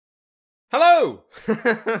Hello!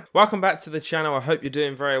 Welcome back to the channel. I hope you're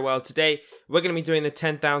doing very well. Today, we're going to be doing the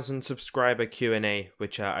 10,000 subscriber Q&A,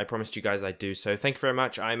 which I promised you guys I'd do. So thank you very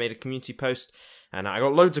much. I made a community post, and I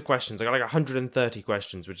got loads of questions. I got like 130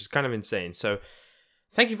 questions, which is kind of insane. So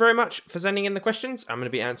thank you very much for sending in the questions. I'm going to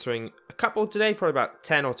be answering a couple today, probably about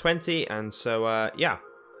 10 or 20. And so, yeah,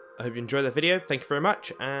 I hope you enjoy the video. Thank you very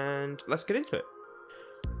much, and let's get into it.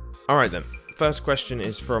 Alright then, first question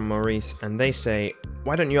is from Maurice, and they say,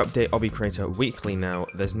 why don't you update Obby Creator weekly now?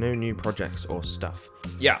 There's no new projects or stuff.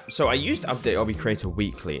 Yeah, so I used to update Obby Creator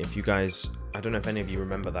weekly. If you guys, I don't know if any of you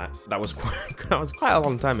remember that. That was quite a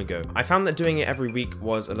long time ago. I found that doing it every week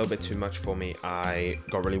was a little bit too much for me. I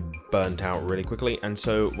got really burnt out really quickly, and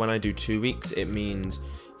so when I do 2 weeks, it means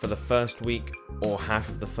for the first week or half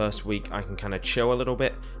of the first week, I can kind of chill a little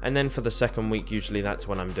bit. And then for the second week, usually that's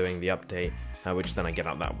when I'm doing the update, which then I get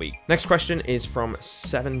out that week. Next question is from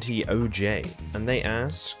 70OJ, and they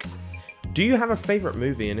ask, do you have a favorite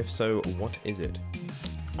movie? And if so, what is it?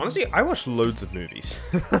 Honestly, I watch loads of movies.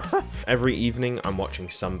 Every evening, I'm watching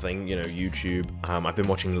something, you know, YouTube. I've been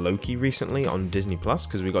watching Loki recently on Disney Plus,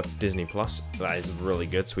 because we got Disney Plus. That is really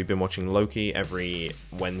good. So we've been watching Loki every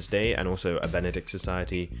Wednesday, and also A Benedict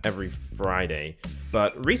Society every Friday.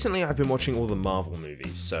 But recently, I've been watching all the Marvel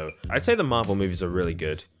movies. So I'd say the Marvel movies are really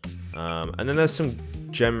good. And then there's some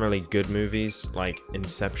generally good movies, like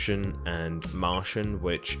Inception and Martian,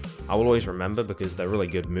 which I will always remember because they're really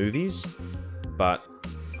good movies. But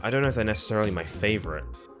I don't know if they're necessarily my favorite.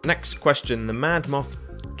 Next question, the Mad Moth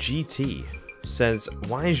GT says,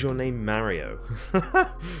 why is your name Mario?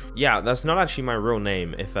 Yeah, that's not actually my real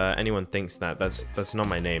name. If anyone thinks that, that's not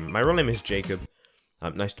my name. My real name is Jacob.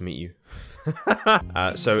 Nice to meet you.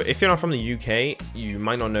 So if you're not from the UK, you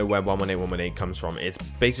might not know where 118118 comes from. It's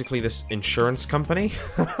basically this insurance company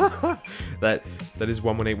that is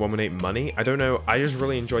 118118 money. I don't know. I just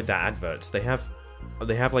really enjoyed their adverts. They have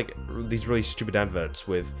like these really stupid adverts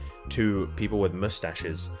with two people with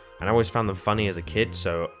mustaches, and I always found them funny as a kid,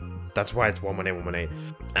 so that's why it's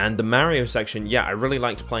 118118. And the Mario section, yeah, I really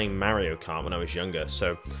liked playing Mario Kart when I was younger.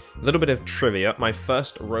 So a little bit of trivia, my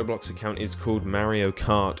first Roblox account is called Mario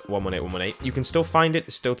Kart 118118. You can still find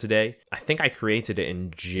it still today. I think I created it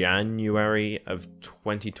in January of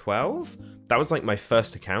 2012. That was like my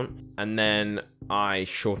first account, and then I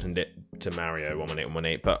shortened it to Mario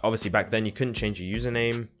 118118, but obviously back then you couldn't change your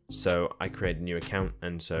username, so I created a new account,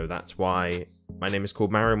 and so that's why my name is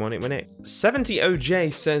called Mario 1818.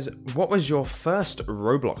 70OJ says, what was your first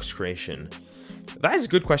Roblox creation? That is a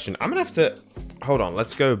good question. I'm gonna have to, hold on,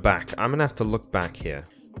 let's go back. I'm gonna have to look back here.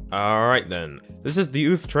 Alright then, this is the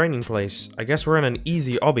OOF training place. I guess we're in an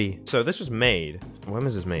easy obby. So this was made, when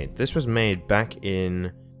was this made? This was made back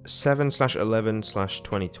in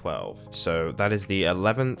 7/11/2012. So that is the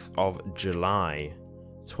 11th of July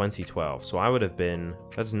 2012. So I would have been,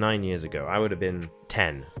 that's 9 years ago. I would have been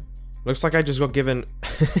 10. Looks like I just got given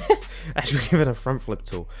I just got given a front flip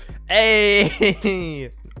tool. Hey!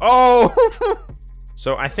 Oh!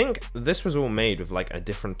 So I think this was all made with like a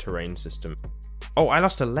different terrain system. Oh, I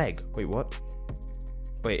lost a leg. Wait, what?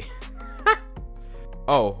 Wait.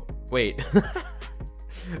 Oh, wait.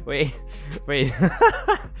 Wait.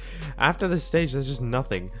 After this stage, there's just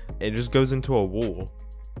nothing. It just goes into a wall.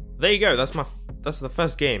 There you go. That's the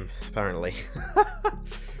first game, apparently.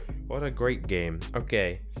 What a great game.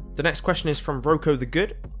 Okay. The next question is from Roko the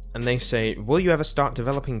Good, and they say, will you ever start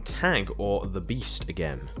developing Tag or The Beast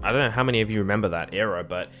again? I don't know how many of you remember that era,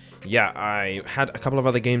 but yeah, I had a couple of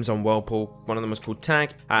other games on Whirlpool. One of them was called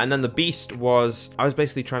Tag, and then The Beast was, I was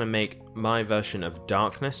basically trying to make my version of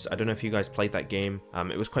Darkness. I don't know if you guys played that game.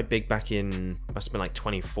 It was quite big back in, must have been like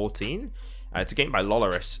 2014. It's a game by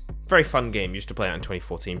Lolaris. Very fun game, used to play it in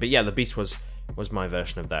 2014. But yeah, The Beast was my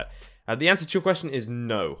version of that. The answer to your question is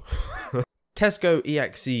no. Tesco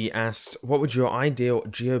EXE asks, what would your ideal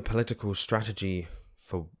geopolitical strategy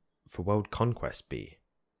for world conquest be?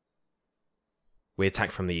 We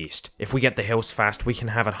attack from the east. If we get the hills fast, we can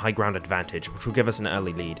have a high ground advantage, which will give us an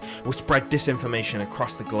early lead. We'll spread disinformation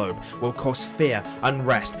across the globe. We'll cause fear,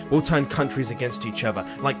 unrest. We'll turn countries against each other.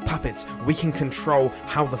 Like puppets, we can control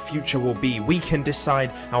how the future will be. We can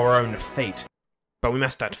decide our own fate. But we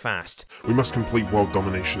must act fast. We must complete world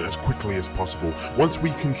domination as quickly as possible. Once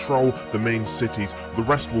we control the main cities, the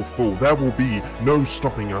rest will fall. There will be no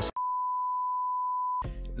stopping us.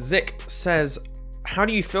 Zik says, how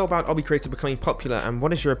do you feel about Obby Creator becoming popular, and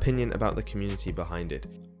what is your opinion about the community behind it?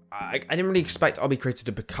 I didn't really expect Obby Creator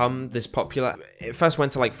to become this popular. It first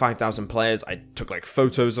went to like 5,000 players. I took like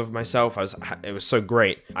photos of myself. It was so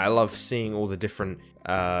great. I love seeing all the different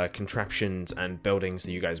contraptions and buildings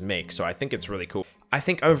that you guys make, so I think it's really cool. I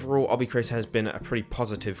think overall, Obby Creator has been a pretty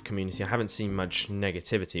positive community. I haven't seen much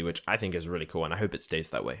negativity, which I think is really cool, and I hope it stays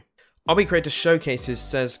that way. Obby Creator Showcases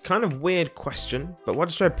says, kind of weird question, but what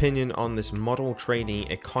is your opinion on this model trading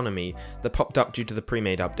economy that popped up due to the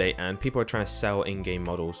pre-made update and people are trying to sell in-game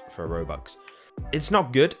models for Robux? It's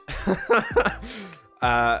not good.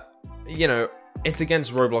 You know, it's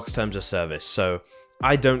against Roblox terms of service, so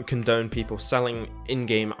I don't condone people selling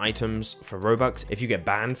in-game items for Robux. If you get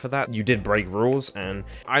banned for that, you did break rules, and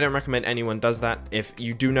I don't recommend anyone does that. If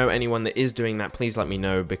you do know anyone that is doing that, please let me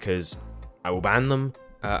know because I will ban them.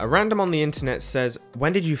 A random on the internet says,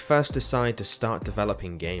 when did you first decide to start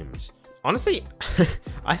developing games? Honestly,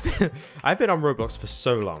 I've been on Roblox for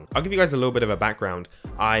so long. I'll give you guys a little bit of a background.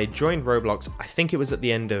 I joined Roblox, I think it was at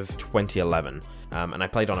the end of 2011. And I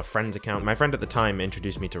played on a friend's account. My friend at the time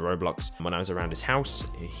introduced me to Roblox when I was around his house.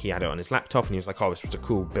 He had it on his laptop and he was like, oh, this was a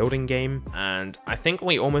cool building game. And I think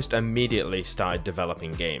we almost immediately started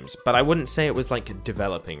developing games, but I wouldn't say it was like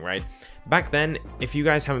developing, right? Back then, if you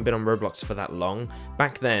guys haven't been on Roblox for that long,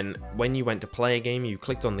 back then, when you went to play a game, you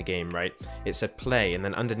clicked on the game, right? It said play, and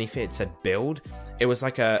then underneath it said build. It was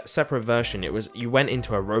like a separate version. It was, you went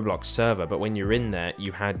into a Roblox server, but when you're in there,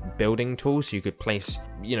 you had building tools, so you could place,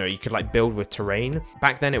 you know, you could like build with terrain.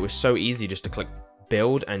 Back then, it was so easy just to click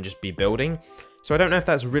build and just be building. So I don't know if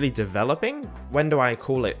that's really developing. When do I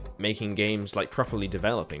call it making games like properly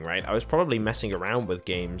developing, right? I was probably messing around with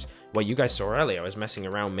games. Well, you guys saw earlier, I was messing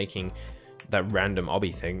around making that random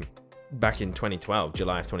obby thing back in 2012,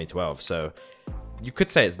 July of 2012. So you could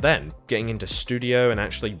say it's then. Getting into studio and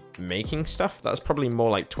actually making stuff, that's probably more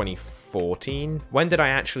like 2014. When did I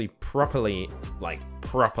actually properly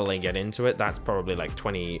get into it? That's probably like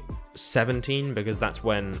 2017, because that's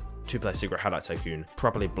when Two-Player Secret Hideout Tycoon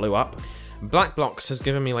properly blew up. Black Blocks has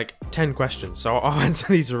given me like 10 questions, so I'll answer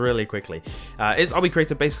these really quickly. Is Obby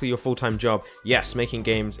Creator basically your full-time job? Yes, making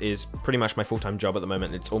games is pretty much my full-time job at the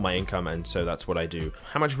moment. It's all my income, and so that's what I do.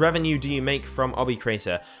 How much revenue do you make from Obby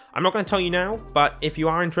Creator? I'm not going to tell you now, but if you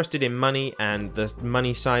are interested in money and the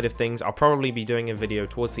money side of things, I'll probably be doing a video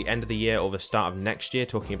towards the end of the year or the start of next year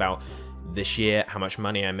talking about this year, how much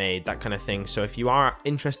money I made, that kind of thing. So if you are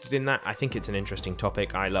interested in that, I think it's an interesting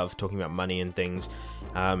topic. I love talking about money and things.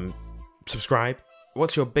 Subscribe.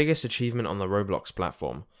 What's your biggest achievement on the Roblox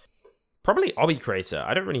platform? Probably Obby Creator.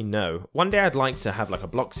 I don't really know. One day I'd like to have like a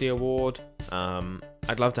Bloxy award.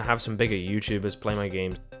 I'd love to have some bigger YouTubers play my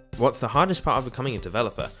games. What's the hardest part of becoming a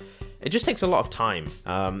developer? It just takes a lot of time.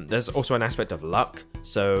 There's also an aspect of luck.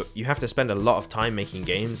 So you have to spend a lot of time making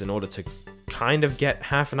games in order to kind of get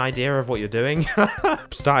half an idea of what you're doing.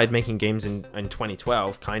 Started making games in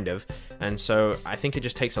 2012, kind of, and so I think it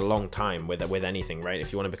just takes a long time with anything, right?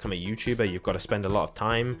 If you want to become a YouTuber, you've got to spend a lot of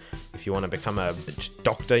time. If you want to become a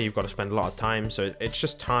doctor, you've got to spend a lot of time. So it's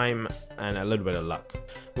just time and a little bit of luck.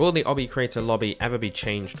 Will the Obby Creator lobby ever be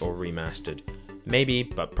changed or remastered? Maybe,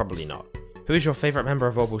 but probably not. Who is your favorite member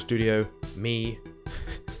of Obby Studio? Me.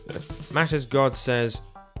 Matters God says,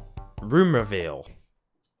 room reveal.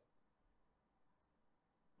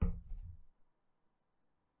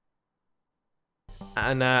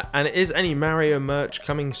 And is any Mario merch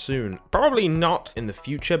coming soon? Probably not in the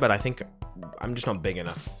future, but I think I'm just not big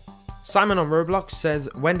enough. Simon on Roblox says,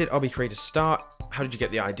 when did Obby Creator start? How did you get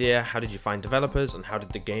the idea? How did you find developers? And how did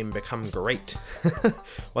the game become great?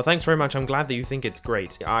 Well, thanks very much. I'm glad that you think it's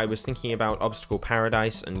great. I was thinking about Obstacle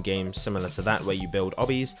Paradise and games similar to that where you build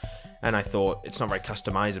obbies. And I thought, it's not very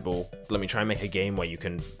customizable. Let me try and make a game where you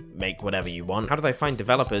can make whatever you want. How did I find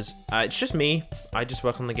developers? It's just me. I just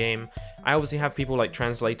work on the game. I obviously have people like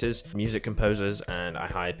translators, music composers, and I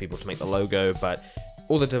hired people to make the logo, but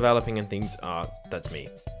all the developing and things that's me.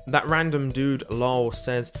 That random dude lol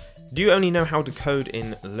says, do you only know how to code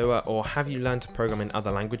in Lua, or have you learned to program in other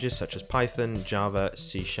languages such as Python, Java,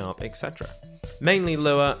 C#, etc.? Mainly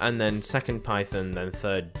Lua, and then second Python, then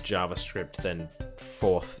third JavaScript, then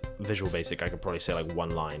fourth Visual Basic. I could probably say like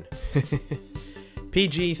one line.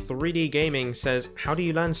 PG 3D Gaming says, how do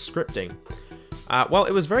you learn scripting? Well,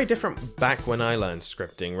 it was very different back when I learned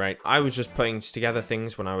scripting, right? I was just putting together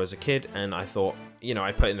things when I was a kid, and I thought, you know,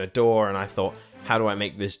 I put in a door, and I thought, how do I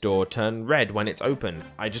make this door turn red when it's open?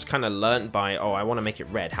 I just kind of learned by, oh, I want to make it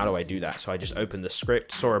red. How do I do that? So I just opened the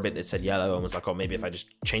script, saw a bit that said yellow, and was like, oh, maybe if I just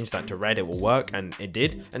change that to red, it will work, and it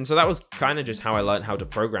did. And so that was kind of just how I learned how to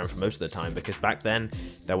program for most of the time, because back then,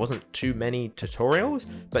 there wasn't too many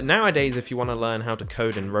tutorials. But nowadays, if you want to learn how to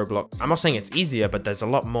code in Roblox, I'm not saying it's easier, but there's a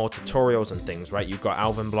lot more tutorials and things, right? You've got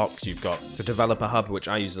Alvin blocks, you've got the Developer Hub, which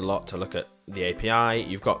I use a lot to look at the API,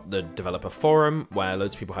 you've got the developer forum where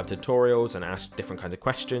loads of people have tutorials and ask different kinds of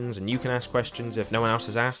questions, and you can ask questions if no one else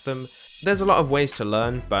has asked them. There's a lot of ways to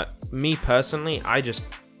learn, but me personally, I just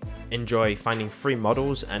enjoy finding free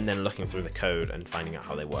models and then looking through the code and finding out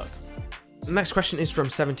how they work. The next question is from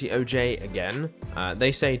 70OJ again.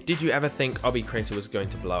 They say, did you ever think Obby Creator was going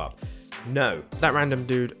to blow up? No. That random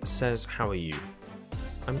dude says, how are you?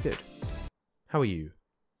 I'm good. How are you?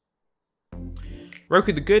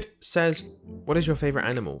 Roku the Good says, what is your favorite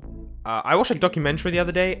animal? I watched a documentary the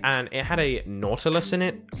other day and it had a nautilus in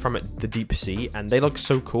it from the deep sea, and they look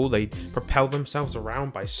so cool. They propel themselves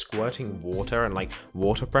around by squirting water and like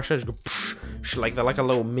water pressure. Just go psh, like they're like a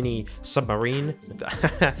little mini submarine.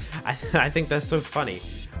 I think they're so funny.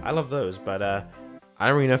 I love those, but I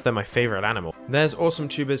don't really know if they're my favorite animal. There's Awesome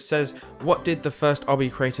Tubers says, what did the first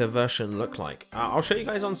Obby Creator version look like? I'll show you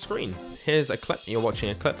guys on screen. Here's a clip. You're watching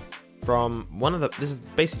a clip from this is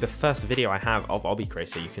basically the first video I have of Obby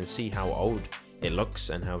Creator. You can see how old it looks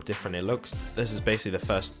and how different it looks. This is basically the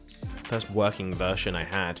first working version I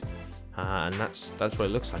had, and that's what it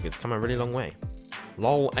looks like. It's come a really long way.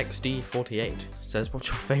 Lol XD48 says, what's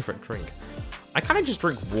your favorite drink? I kind of just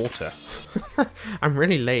drink water. I'm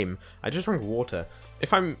really lame. I just drink water.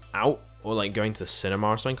 If I'm out or like going to the cinema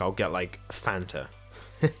or something, I'll get like Fanta.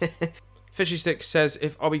 Fishy Stick says,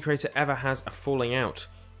 if Obby Creator ever has a falling out,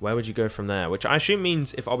 where would you go from there? Which I assume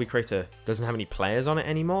means if Obby Creator doesn't have any players on it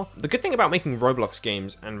anymore. The good thing about making Roblox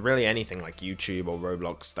games, and really anything like YouTube or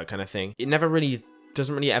Roblox, that kind of thing, it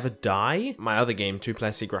doesn't really ever die. My other game,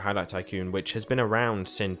 2-Player Secret Highlight Tycoon, which has been around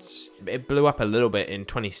since it blew up a little bit in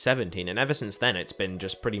 2017, and ever since then it's been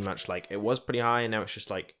just pretty much like, it was pretty high and now it's just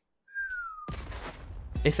like,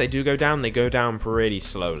 if they do go down, they go down pretty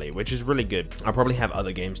slowly, which is really good. I'll probably have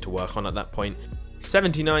other games to work on at that point.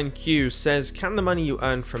 79Q says, can the money you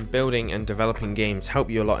earn from building and developing games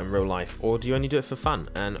help you a lot in real life, or do you only do it for fun?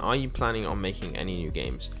 And are you planning on making any new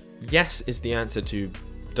games? Yes is the answer to,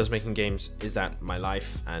 does making games, is that my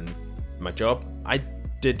life and my job? I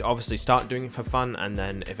did obviously start doing it for fun, and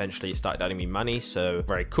then eventually it started earning me money, so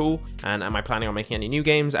very cool. And am I planning on making any new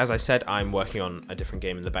games? As I said, I'm working on a different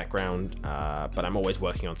game in the background, but I'm always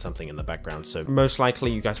working on something in the background, so most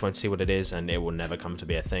likely you guys won't see what it is and it will never come to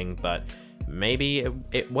be a thing, but maybe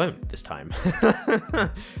it won't this time.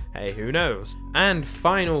 Hey, who knows? And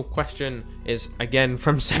final question is again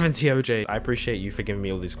from 70OJ. I appreciate you for giving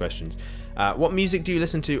me all these questions. What music do you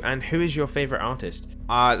listen to, and who is your favorite artist?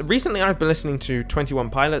 Recently I've been listening to 21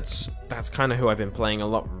 Pilots. That's kind of who I've been playing a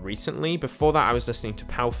lot recently. Before that I was listening to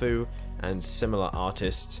Palfu and similar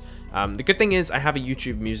artists. The good thing is I have a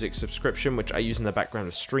YouTube Music subscription, which I use in the background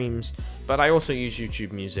of streams, but I also use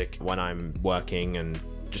YouTube Music when I'm working and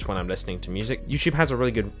just when I'm listening to music. YouTube has a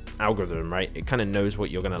really good algorithm, right? It kind of knows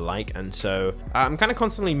what you're gonna like, and so I'm kind of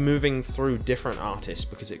constantly moving through different artists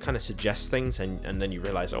because it kind of suggests things, and then you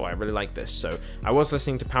realize, oh, I really like this. So I was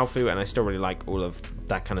listening to Palfu, and I still really like all of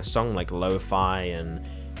that kind of song, like lo-fi and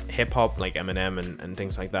hip-hop, like Eminem and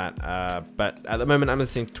things like that. But at the moment I'm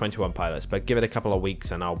listening to 21 Pilots, but give it a couple of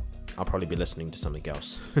weeks and I'll probably be listening to something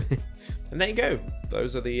else. And there you go.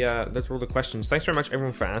 Those are all the questions. Thanks very much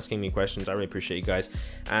everyone for asking me questions. I really appreciate you guys,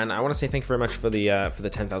 and I want to say thank you very much for the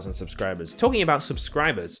 10,000 subscribers. Talking about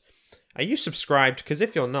subscribers, are you subscribed? Because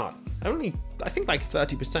if you're not, I think like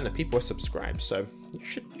 30% of people are subscribed, so you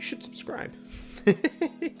should subscribe.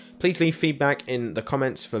 Please leave feedback in the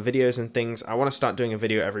comments for videos and things. I want to start doing a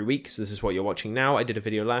video every week, so this is what you're watching now. I did a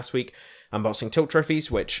video last week unboxing tilt trophies,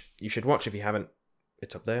 which you should watch if you haven't.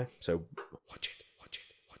 It's up there, so watch it.